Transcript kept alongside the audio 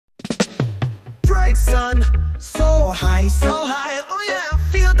bright sun, so high, oh yeah.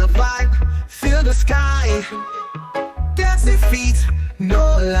 Feel the vibe, feel the sky. Dancing feet,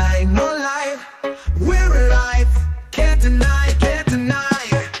 no lie, no lie. We're alive, can't deny, can't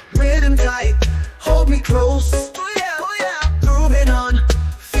deny. Rhythm tight, hold me close, oh yeah. Moving on,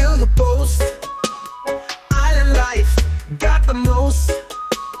 feel the pulse. Island life, got the most.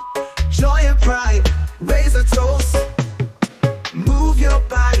 Joy and pride, raise a toast. Move your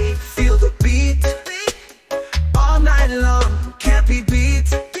body, feel the beat. All night long, can't be beat.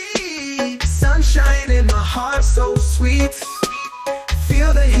 Sunshine in my heart, so sweet.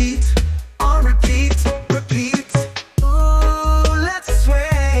 Feel the heat, on repeat, repeat. Ooh, let's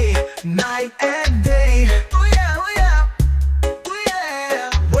sway, night and day. Oh yeah, oh yeah.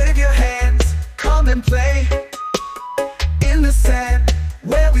 Wave your hands, come and play. In the sand,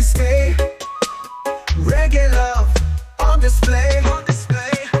 where we stay. Reggae love, on display.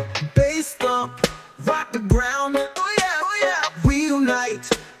 Bass thump, rock the ground. Oh yeah. We unite,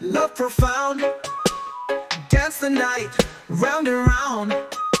 love profound. Dance the night, round and round.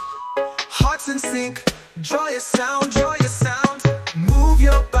 Hearts in sync, joyous sound, joyous sound. Move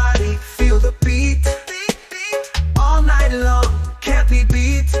your body, feel the beat. All night long, can't be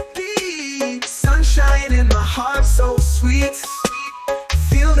beat. Sunshine in my heart, so sweet.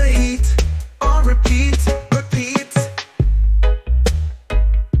 Feel the heat, on repeat, repeat.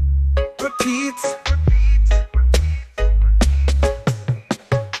 Repeat.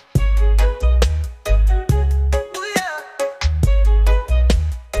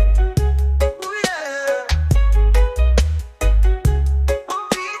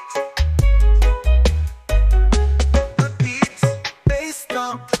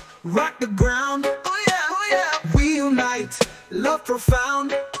 Rock the ground, oh yeah. We unite, love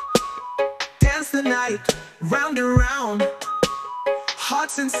profound. Dance the night, round and round.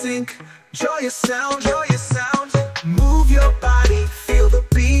 Hearts in sync, joyous sound, joyous sound. Move your body, feel the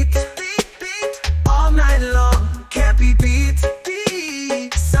beat. All night long, can't be beat.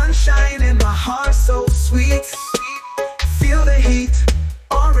 Sunshine in my heart, so sweet. Feel the heat,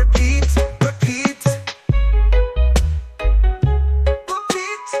 on repeat, repeat.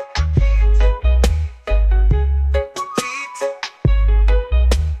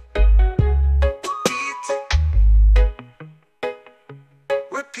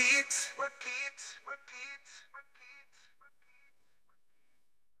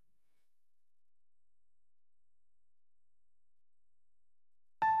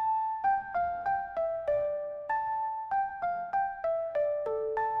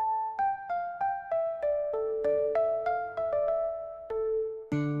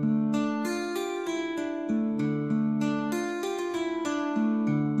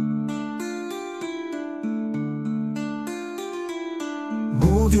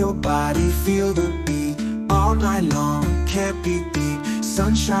 Move your body, feel the beat. All night long, can't be beat.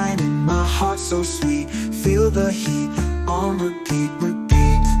 Sunshine in my heart, so sweet. Feel the heat, on repeat,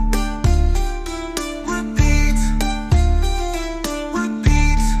 repeat. Repeat.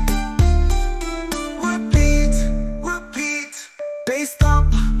 Repeat. Repeat. Repeat. Bass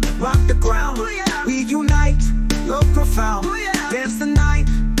thump, rock the ground. We unite, love profound. Dance the night,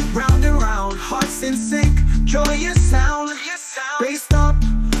 round and round. Hearts in sync, joyous sound. Bass thump,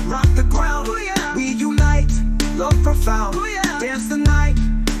 rock the ground. We unite, love profound. Dance the night,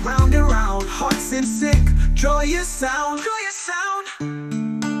 round and round. Hearts in sync, joyous sound.